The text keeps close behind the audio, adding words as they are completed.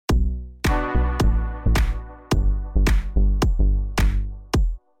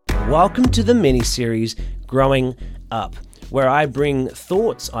Welcome to the mini-series Growing Up, where I bring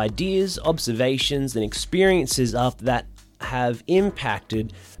thoughts, ideas, observations, and experiences up that have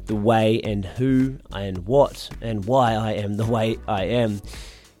impacted the way and who and what and why I am the way I am.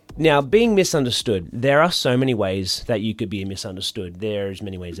 Now, being misunderstood, there are so many ways that you could be misunderstood. There's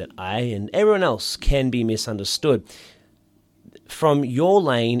many ways that I and everyone else can be misunderstood. From your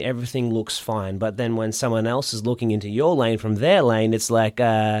lane, everything looks fine, but then when someone else is looking into your lane from their lane, it's like,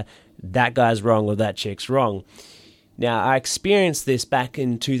 that guy's wrong or that chick's wrong. Now, I experienced this back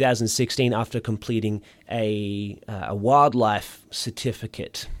in 2016 after completing a wildlife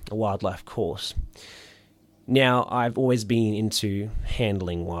certificate, a wildlife course. Now, I've always been into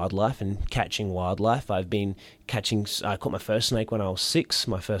handling wildlife and catching wildlife. I caught my first snake when I was 6,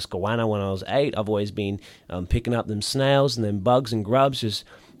 my first goanna when I was 8. I've always been picking up them snails and then bugs and grubs. Just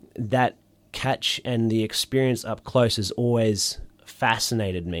that catch and the experience up close has always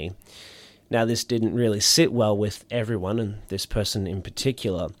fascinated me. Now, this didn't really sit well with everyone, and this person in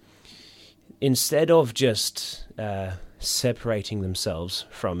particular. Instead of just separating themselves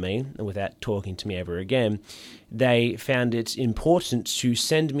from me without talking to me ever again, they found it important to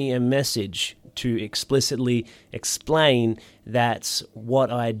send me a message to explicitly explain that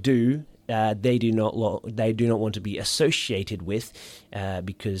what I do, they do not want to be associated with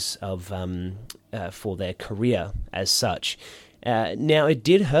because of for their career as such. Now, it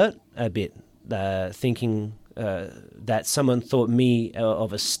did hurt a bit thinking that someone thought me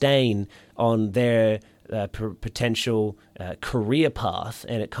of a stain on their potential career path,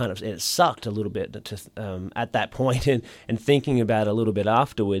 and it sucked a little bit at that point, and thinking about it a little bit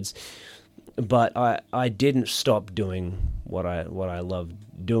afterwards. But I didn't stop doing what I love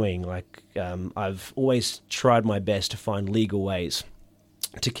doing. I've always tried my best to find legal ways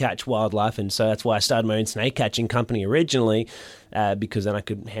to catch wildlife, and so that's why I started my own snake catching company originally, because then I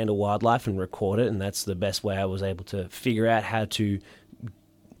could handle wildlife and record it, and that's the best way I was able to figure out how to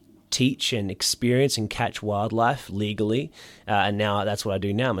teach and experience and catch wildlife legally, and now that's what I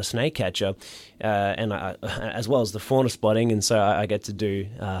do now. I'm a snake catcher, and I, as well as the fauna spotting, and so I get to do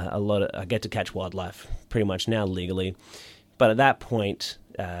I get to catch wildlife pretty much now legally. But at that point,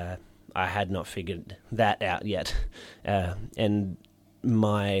 I had not figured that out yet, and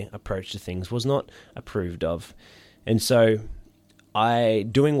my approach to things was not approved of. And so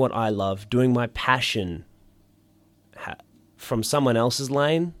doing what I love, doing my passion from someone else's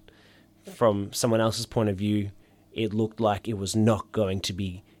lane, from someone else's point of view, it looked like it was not going to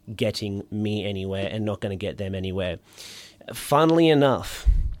be getting me anywhere and not going to get them anywhere. Funnily enough,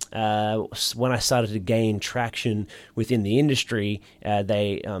 when I started to gain traction within the industry,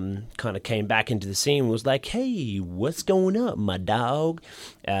 they kind of came back into the scene and was like, "Hey, what's going up, my dog?"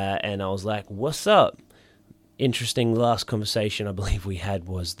 And I was like, "What's up?" Interesting last conversation I believe we had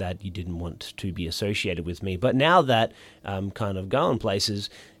was that you didn't want to be associated with me. But now that I'm kind of going places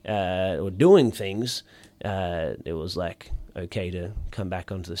or doing things, it was like okay to come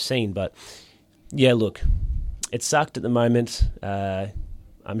back onto the scene. But yeah, look, it sucked at the moment.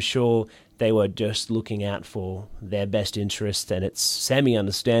 I'm sure they were just looking out for their best interest, and it's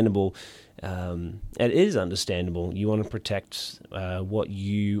semi-understandable. It is understandable. You want to protect what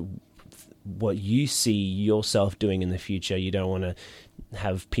you see yourself doing in the future. You don't want to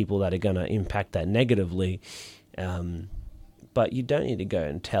have people that are going to impact that negatively. But you don't need to go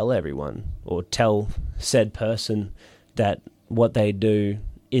and tell everyone or tell said person that what they do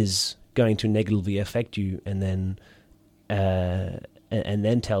is going to negatively affect you, and then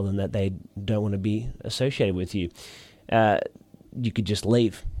tell them that they don't want to be associated with you. You could just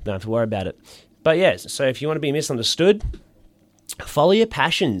leave. Don't have to worry about it. But yeah, so if you want to be misunderstood, follow your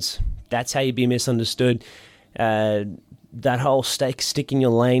passions. That's how you be misunderstood. That whole stick in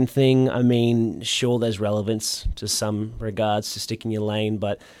your lane thing, I mean, sure, there's relevance to some regards to stick in your lane,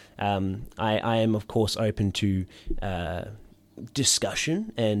 but I am, of course, open to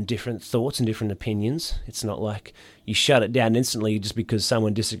discussion and different thoughts and different opinions. It's not like you shut it down instantly just because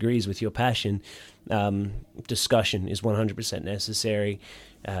someone disagrees with your passion. Discussion is 100% necessary.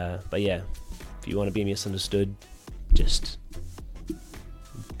 But yeah, if you want to be misunderstood, just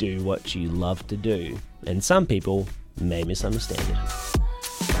do what you love to do. And some people may misunderstand it.